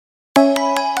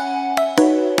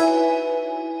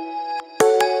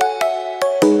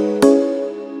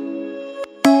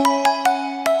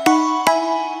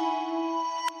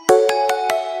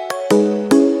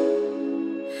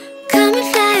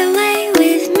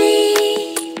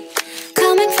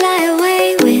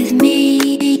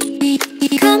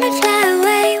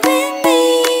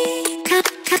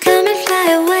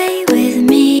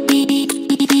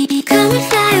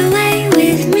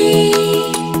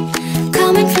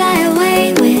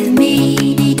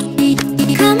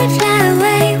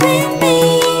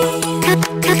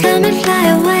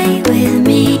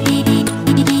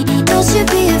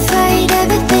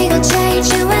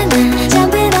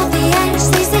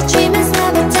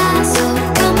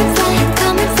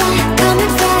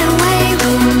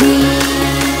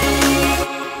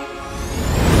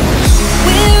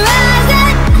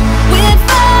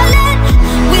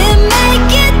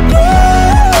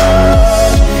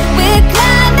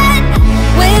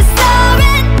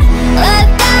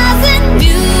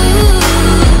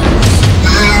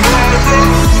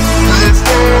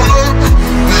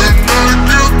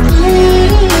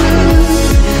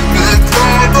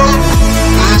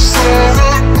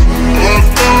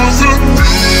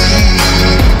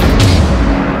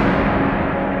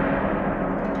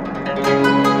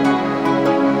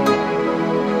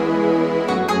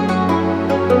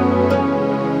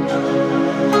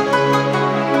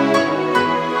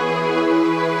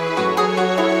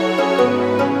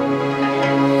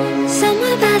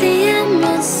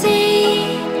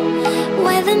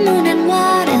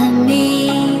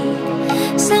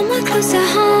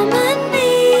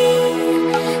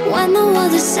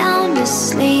sound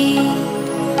asleep.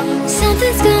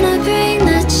 Something's gonna bring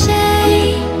the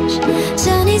change.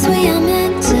 Journeys we are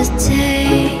meant to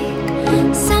take.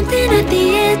 Something at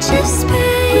the edge of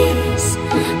space,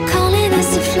 calling us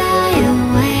to fly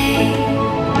away.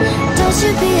 Don't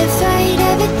you be afraid,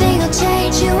 everything will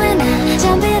change. You and I,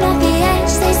 jumping off the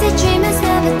edge. They say dreamers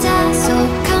never die, so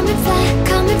come and fly,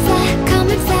 come and fly, come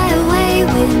and fly away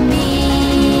with me.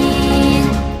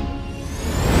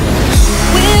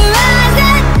 We're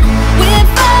rising, we're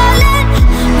falling,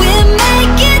 we're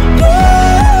making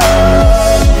through.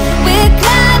 We're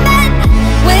climbing,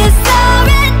 we're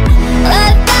soaring,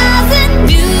 1,000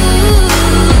 views.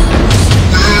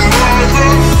 We're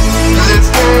rising, we're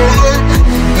falling,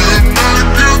 we're making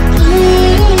through.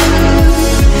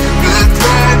 We're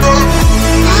climbing,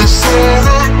 we're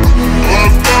soaring,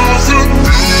 1,000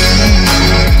 views.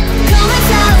 Come and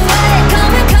fly away,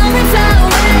 come and fly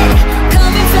away,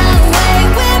 come and fly away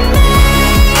with me.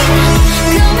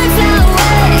 Come and fly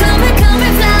away, come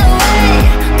and fly away,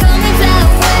 come and fly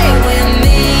away with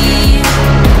me.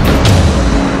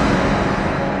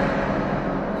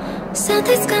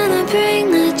 Something's gonna bring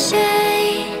the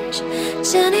change.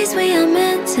 Journeys we are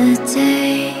meant to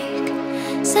take.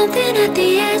 Something at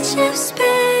the edge of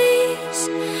space,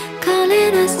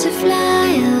 calling us to fly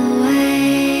away.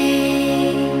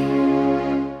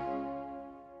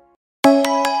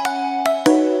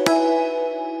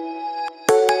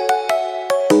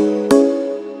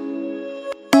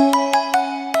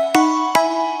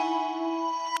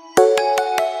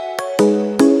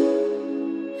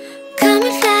 Come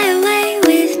and fly away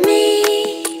with me.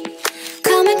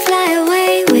 Come and fly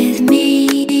away with me.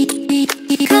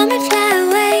 Come and fly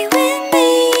away with me.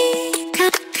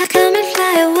 Come and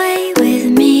fly away with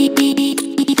me.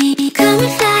 Come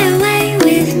and fly away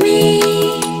with me.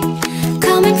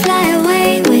 Come and fly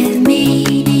away with me.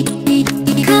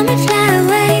 Come and fly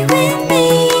away with me.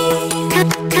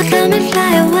 Come and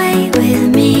fly away with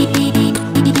me.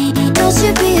 Don't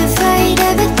you be afraid,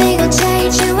 everything will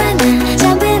change. You and I,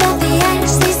 jumping off the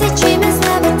edge. They say dreamers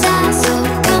never die, so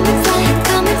come and fly,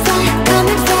 come and fly, come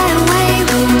and fly away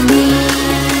with me.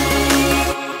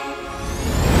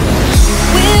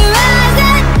 We're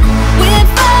rising, we're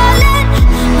falling,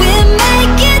 we're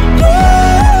making through.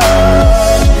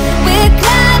 We're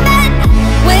climbing,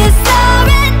 we're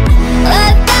soaring,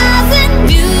 1,000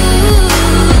 views.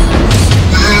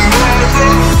 We're rising,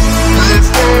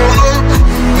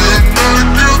 we're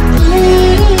falling, we're making through.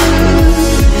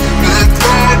 We're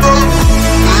climbing,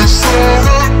 we're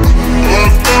soaring,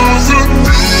 1,000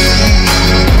 views.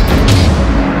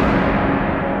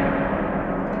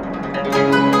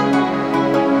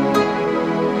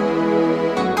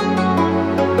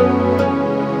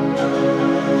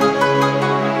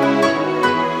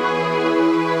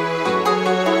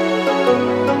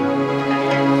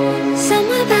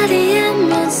 Somewhere by the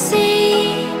emerald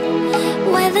sea,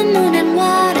 where the moon and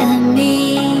water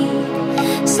meet.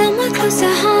 Somewhere close to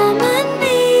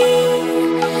harmony,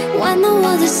 when the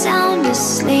world is sound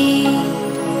asleep.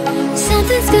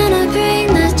 Something's gonna bring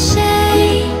the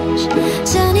change.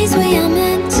 Journeys we are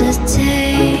meant to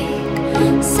take.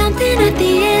 Something at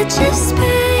the edge of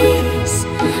space,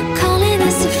 calling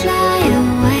us to fly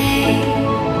away.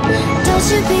 Don't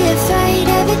you be afraid,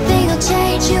 everything will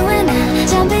change. You and I,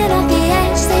 jumping off the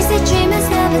edge. They say dreamers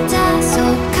never die, so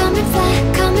come and fly,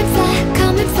 come and fly,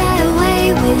 come and fly away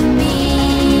with me.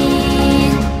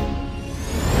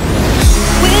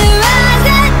 We're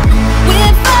rising,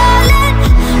 we're falling,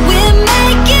 we're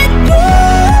making through.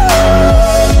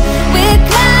 We're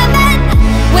climbing,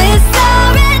 we're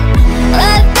soaring,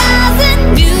 1,000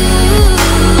 views.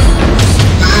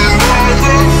 We're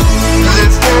rising,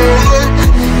 we're falling, we're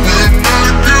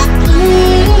making through.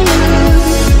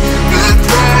 We're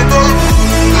climbing,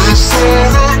 we're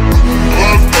soaring,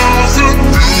 1,000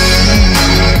 views.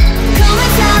 Come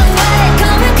and fly away,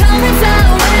 come and fly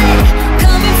away,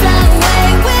 come and fly away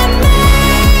with me.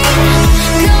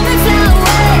 Come and fly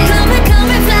away, come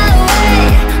and fly away,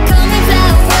 come and fly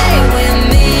away with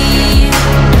me.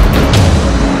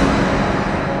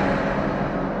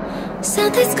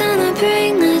 Something's gonna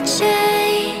bring the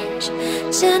change.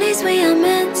 Journeys we are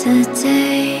meant to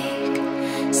take.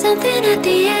 Something at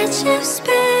the edge of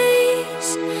space,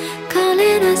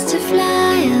 calling us to fly